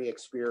 very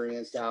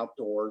experienced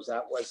outdoors.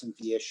 That wasn't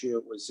the issue.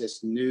 It was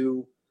this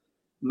new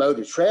mode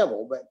of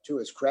travel. But to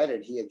his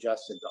credit, he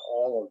adjusted to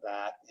all of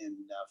that and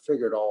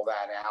figured all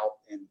that out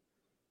and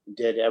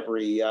did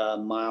every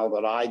mile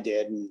that I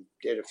did and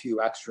did a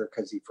few extra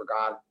because he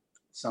forgot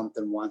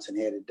something once and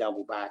had to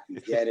double back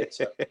and get it.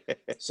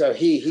 So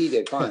he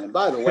did fine. And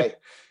by the way,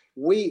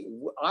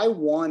 I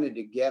wanted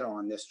to get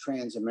on this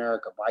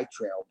Trans-America bike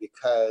trail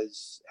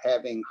because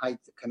having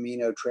hiked the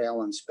Camino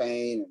Trail in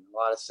Spain and a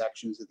lot of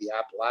sections of the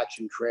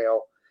Appalachian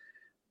Trail,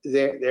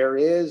 there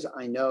is,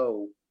 I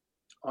know,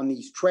 on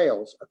these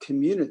trails, a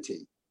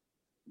community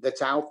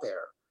that's out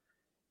there.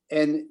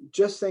 And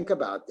just think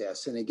about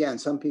this. And again,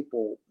 some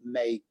people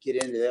may get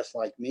into this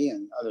like me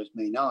and others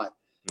may not,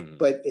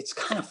 but it's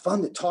kind of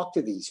fun to talk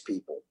to these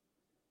people.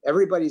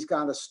 Everybody's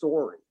got a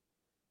story.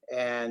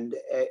 And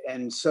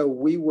so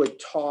we would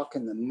talk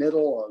in the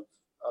middle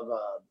of a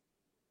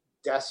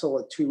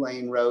desolate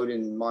 2-lane road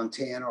in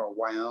Montana or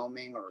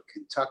Wyoming or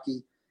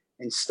Kentucky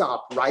and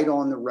stop right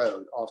on the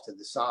road off to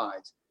the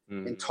sides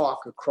and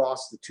talk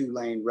across the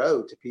 2-lane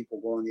road to people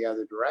going the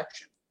other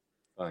direction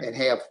and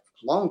have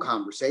long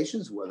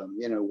conversations with them.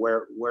 You know,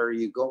 where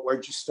you go,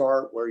 where'd you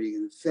start, where are you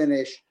going to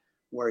finish,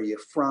 where are you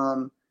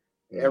from?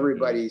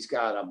 Everybody's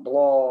got a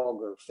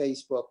blog or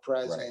Facebook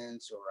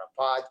presence or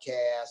a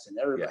podcast, and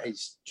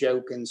everybody's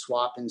joking,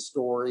 swapping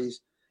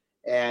stories.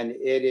 And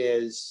it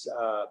is,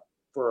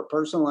 for a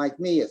person like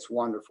me, it's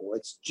wonderful.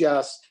 It's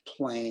just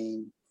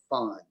plain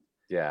fun.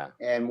 Yeah.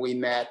 And we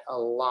met a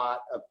lot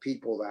of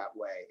people that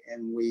way.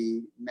 And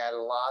we met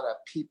a lot of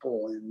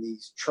people in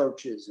these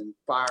churches and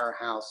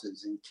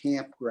firehouses and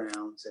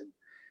campgrounds. And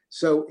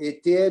so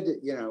it did,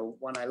 you know,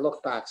 when I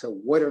look back, so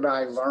what did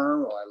I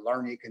learn? Well, I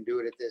learned you can do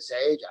it at this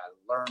age.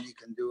 I learned you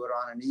can do it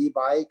on an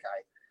e-bike.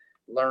 I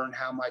learned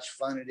how much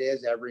fun it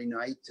is every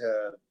night.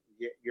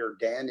 Your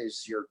den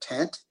is your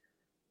tent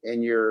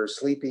and your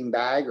sleeping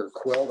bag or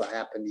quilt. I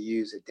happen to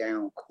use a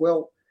down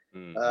quilt.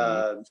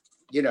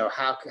 You know,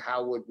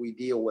 how would we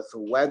deal with the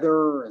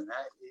weather and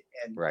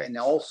that, and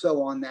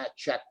also on that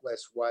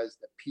checklist was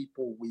the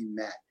people we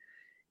met.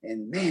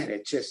 And man,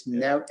 it just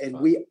never, and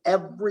we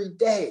every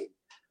day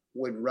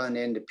would run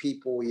into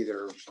people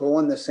either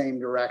going the same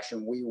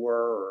direction we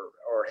were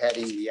or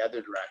heading the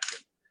other direction.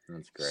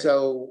 That's great.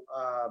 So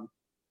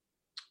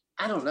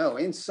I don't know,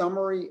 in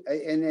summary,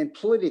 and then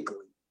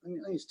politically,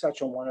 let me just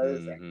touch on one other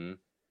thing.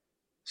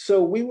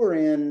 So we were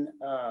in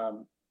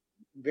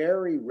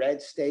very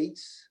red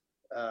states,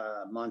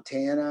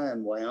 Montana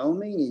and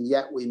Wyoming, and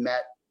yet we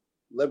met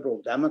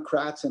liberal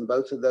Democrats in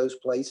both of those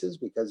places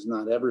because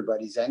not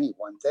everybody's any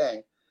one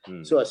thing.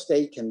 So a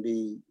state can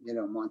be, you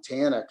know,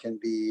 Montana can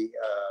be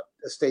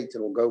a state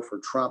that will go for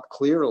Trump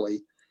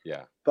clearly.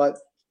 Yeah. But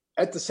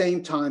at the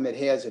same time, it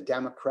has a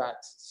Democrat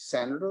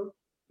senator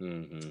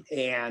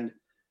and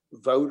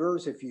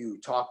voters. If you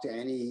talk to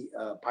any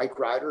bike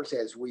riders,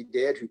 as we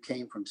did, who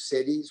came from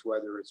cities,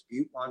 whether it's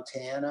Butte,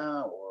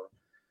 Montana or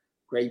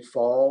Great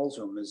Falls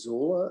or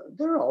Missoula,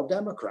 they're all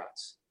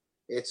Democrats.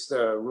 It's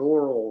the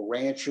rural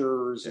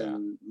ranchers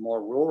and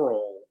more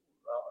rural,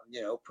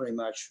 you know, pretty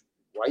much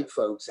white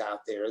folks out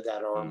there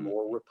that are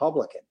more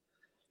Republican.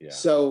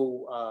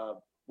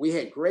 So we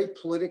had great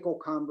political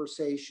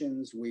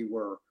conversations. We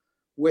were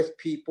with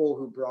people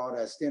who brought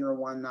us dinner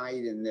one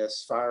night in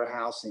this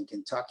firehouse in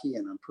Kentucky,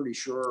 and I'm pretty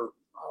sure,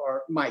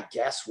 or my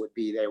guess would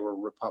be they were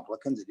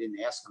Republicans. I didn't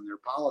ask them their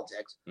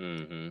politics.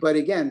 But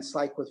again, it's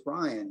like with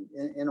Ryan,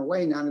 in a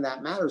way, none of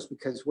that matters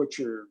because what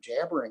you're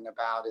jabbering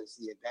about is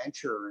the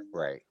adventure and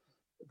the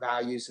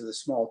values of the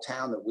small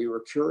town that we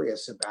were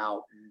curious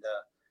about. And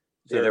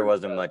so there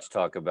wasn't much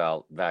talk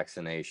about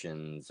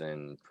vaccinations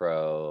and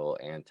pro,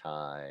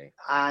 anti.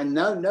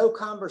 No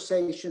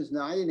conversations.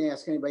 No, I didn't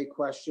ask anybody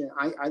questions.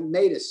 I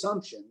made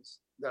assumptions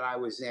that I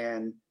was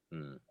in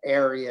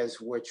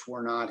areas which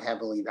were not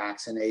heavily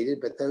vaccinated,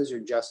 but those are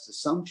just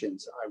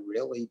assumptions. I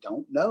really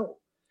don't know.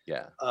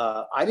 Yeah.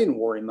 I didn't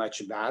worry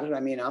much about it.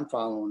 I mean, I'm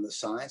following the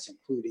science,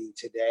 including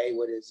today.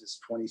 What is this,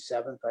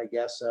 27th, I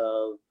guess,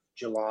 of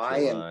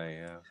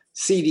July?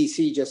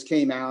 CDC just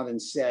came out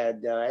and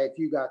said,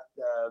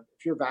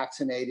 if you're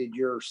vaccinated,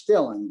 you're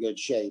still in good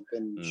shape,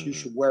 and you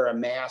should wear a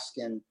mask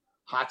in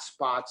hot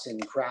spots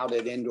and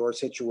crowded indoor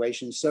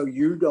situations so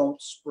you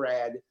don't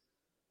spread,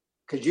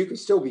 because you could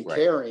still be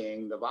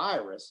carrying the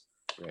virus.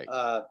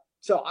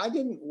 So I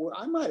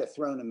might have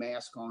thrown a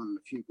mask on in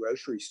a few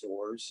grocery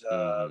stores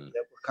that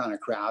were kind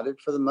of crowded.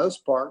 For the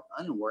most part,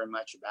 I didn't worry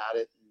much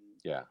about it.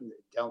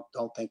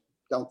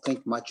 Don't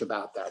think much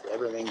about that.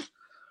 Everything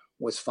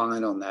was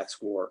fine on that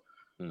score.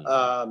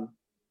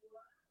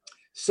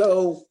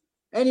 So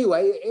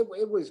anyway,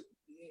 it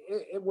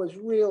was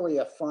really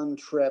a fun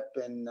trip,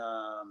 and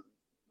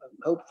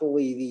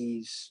hopefully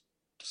these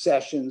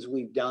sessions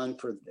we've done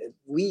for at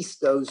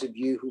least those of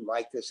you who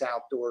like this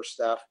outdoor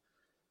stuff,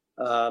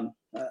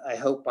 I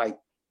hope I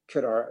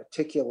could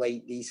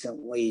articulate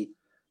decently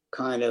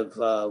kind of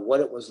what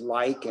it was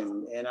like,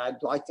 and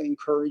I'd like to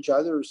encourage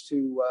others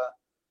to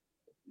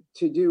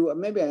do.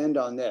 Maybe I end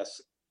on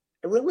this.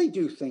 I really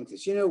do think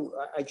this. You know,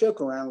 I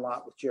joke around a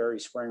lot with Jerry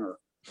Springer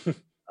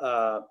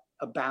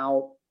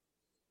about,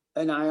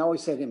 and I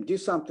always said to him, do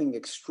something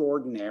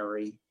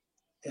extraordinary.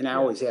 And I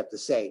always have to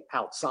say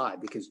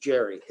outside, because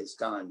Jerry has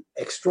done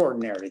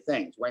extraordinary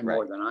things, way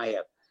more than I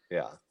have.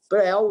 Yeah.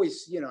 But I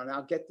always, you know, and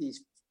I'll get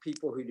these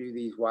people who do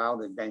these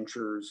wild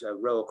adventures,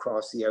 row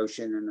across the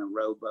ocean in a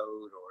rowboat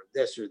or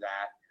this or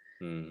that.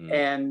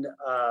 And,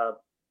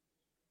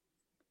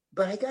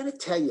 but I got to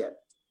tell you,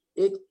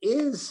 it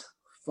is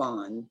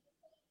fun.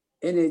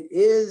 And it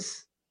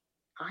is,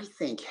 I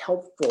think,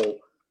 helpful,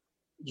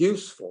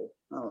 useful.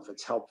 I don't know if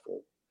it's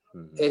helpful.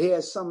 It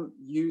has some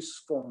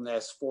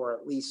usefulness for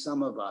at least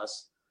some of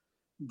us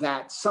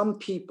that some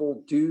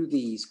people do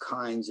these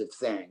kinds of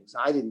things.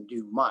 I didn't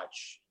do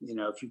much. You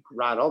know, if you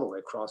ride all the way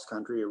across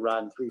country, you're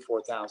riding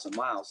 3,000-4,000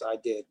 miles. I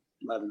did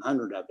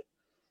 1,100 of it.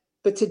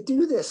 But to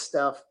do this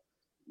stuff,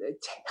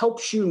 it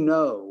helps you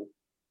know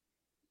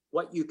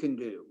what you can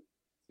do.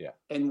 Yeah.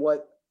 And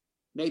what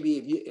maybe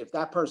if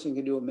that person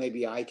can do it,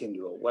 maybe I can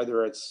do it.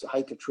 Whether it's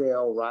hike a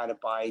trail, ride a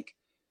bike,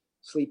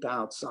 sleep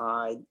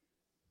outside.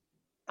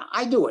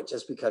 I do it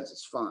just because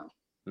it's fun.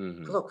 I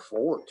look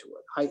forward to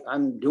it.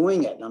 I'm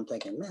doing it and I'm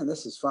thinking, man,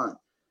 this is fun.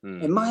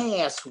 And my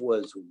ass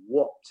was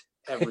whooped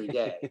every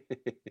day.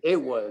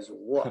 It was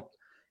whooped.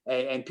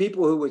 And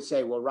people who would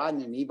say, well,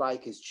 riding an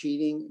e-bike is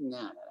cheating.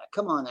 Nah,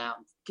 come on out,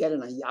 get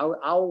an.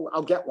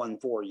 I'll get one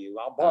for you.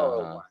 I'll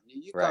borrow one.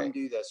 You come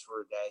do this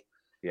for a day.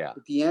 Yeah.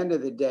 At the end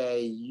of the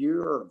day,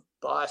 you're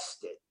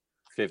busted.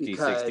 50,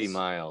 60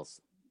 miles.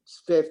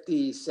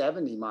 50,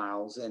 70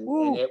 miles.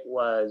 And it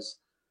was,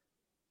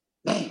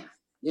 man,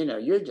 you know,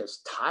 you're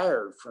just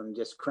tired from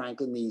just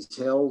cranking these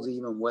hills,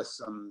 even with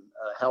some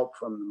help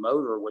from the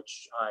motor,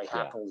 which I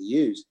happily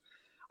use.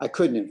 I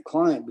couldn't have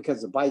climbed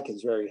because the bike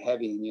is very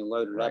heavy and you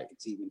load it up,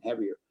 it's even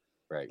heavier.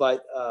 Right.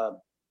 But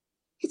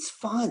it's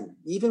fun,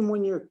 even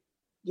when you're,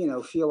 you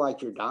know, feel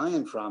like you're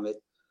dying from it.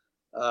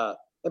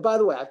 And by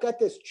the way, I've got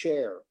this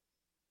chair.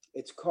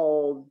 It's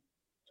called,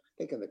 I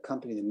think of the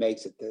company that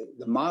makes it.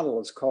 The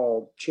model is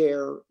called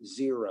Chair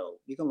Zero.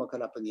 You can look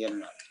it up on the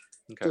internet.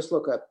 Okay. Just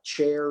look up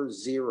Chair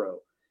Zero.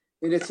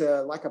 And it's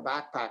like a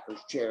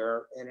backpacker's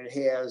chair, and it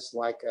has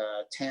like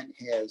a tent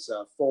has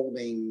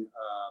folding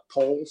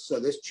poles. So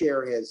this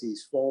chair has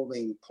these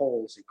folding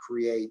poles that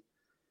create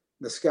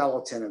the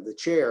skeleton of the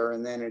chair,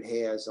 and then it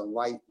has a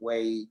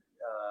lightweight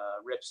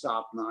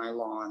ripstop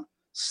nylon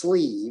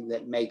sleeve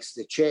that makes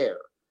the chair.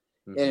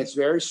 And it's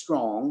very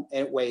strong,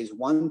 and it weighs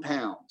 1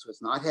 pound, so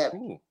it's not heavy.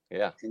 Ooh,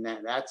 yeah. And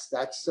that's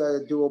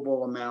a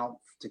doable amount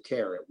to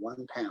carry,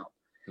 1 pound.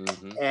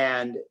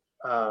 And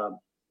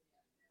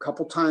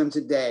couple times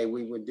a day,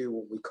 we would do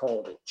what we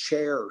called a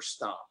chair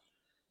stop.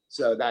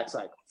 So that's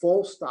like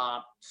full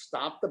stop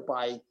the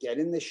bike, get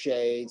in the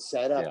shade,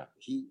 set up.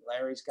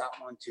 Larry's got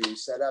one too.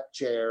 Set up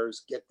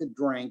chairs, get the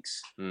drinks,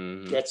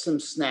 get some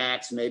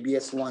snacks. Maybe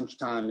it's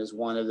lunchtime is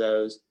one of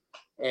those,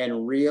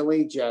 and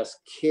really just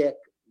kick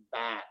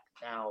back.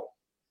 Now,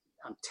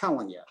 I'm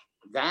telling you,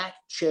 that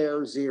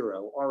Chair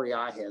Zero,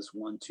 REI has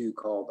one too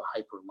called the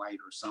Hyper Light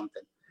or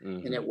something,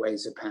 and it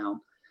weighs 1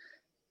 pound.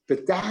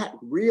 But that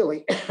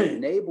really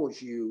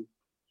enables you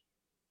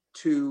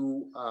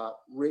to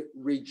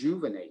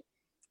rejuvenate.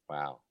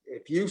 Wow.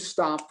 If you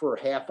stop for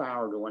a half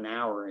hour to an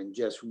hour and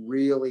just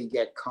really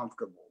get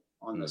comfortable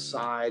on the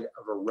side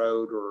of a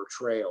road or a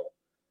trail,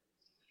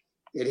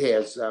 it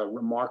has a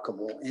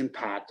remarkable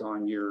impact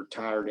on your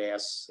tired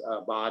ass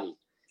body.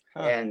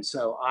 And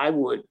so I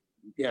would,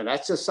 you know,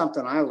 that's just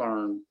something I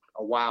learned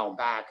a while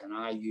back, and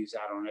I use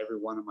that on every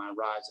one of my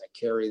rides. I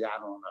carry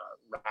that on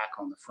a rack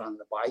on the front of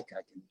the bike.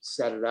 I can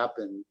set it up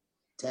in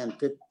 10,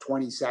 15,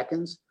 20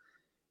 seconds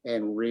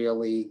and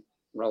really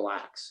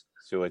relax.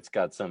 So it's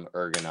got some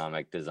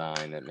ergonomic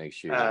design that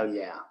makes you. Oh,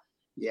 yeah.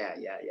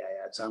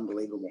 It's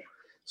unbelievable.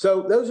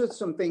 So those are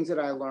some things that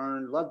I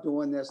learned. Love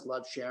doing this.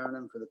 Love sharing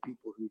them for the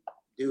people who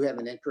do have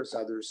an interest.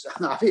 Others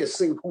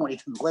obviously won't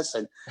even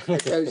listen.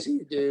 But those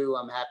who do,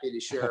 I'm happy to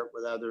share it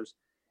with others.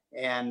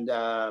 And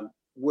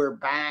we're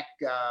back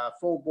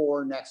full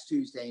bore next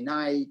Tuesday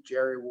night.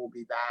 Jerry will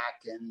be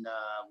back, and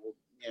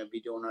we'll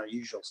be doing our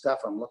usual stuff.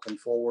 I'm looking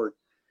forward.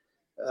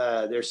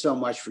 There's so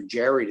much for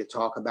Jerry to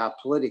talk about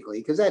politically,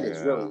 because that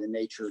is really the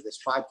nature of this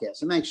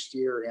podcast. I'm anxious to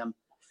hear him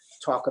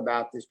talk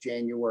about this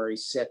January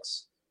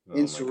 6th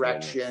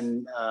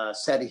insurrection,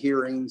 set of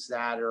hearings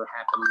that are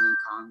happening in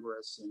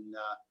Congress. And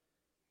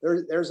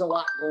there's a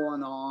lot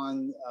going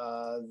on.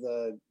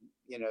 The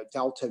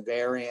Delta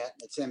variant,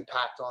 its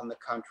impact on the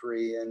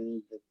country,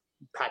 and the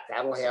impact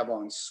that'll have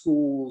on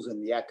schools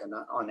and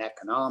on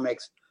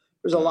economics.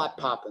 There's a lot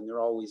popping. There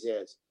always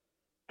is.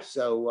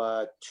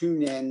 So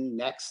tune in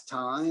next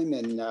time.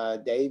 And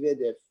David,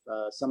 if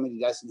somebody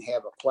doesn't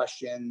have a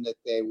question that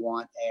they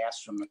want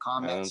asked from the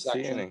comment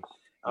section,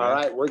 all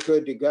right, we're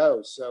good to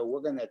go. So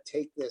we're going to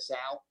take this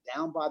out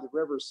down by the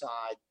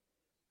riverside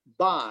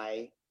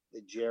by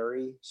the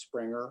Jerry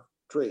Springer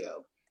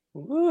Trio.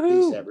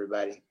 Woo-hoo. Peace,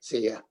 everybody.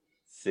 See ya.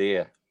 See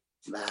ya.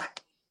 Bye.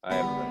 Bye,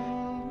 everybody.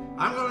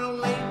 I'm gonna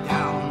lay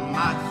down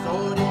my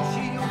sword and shield.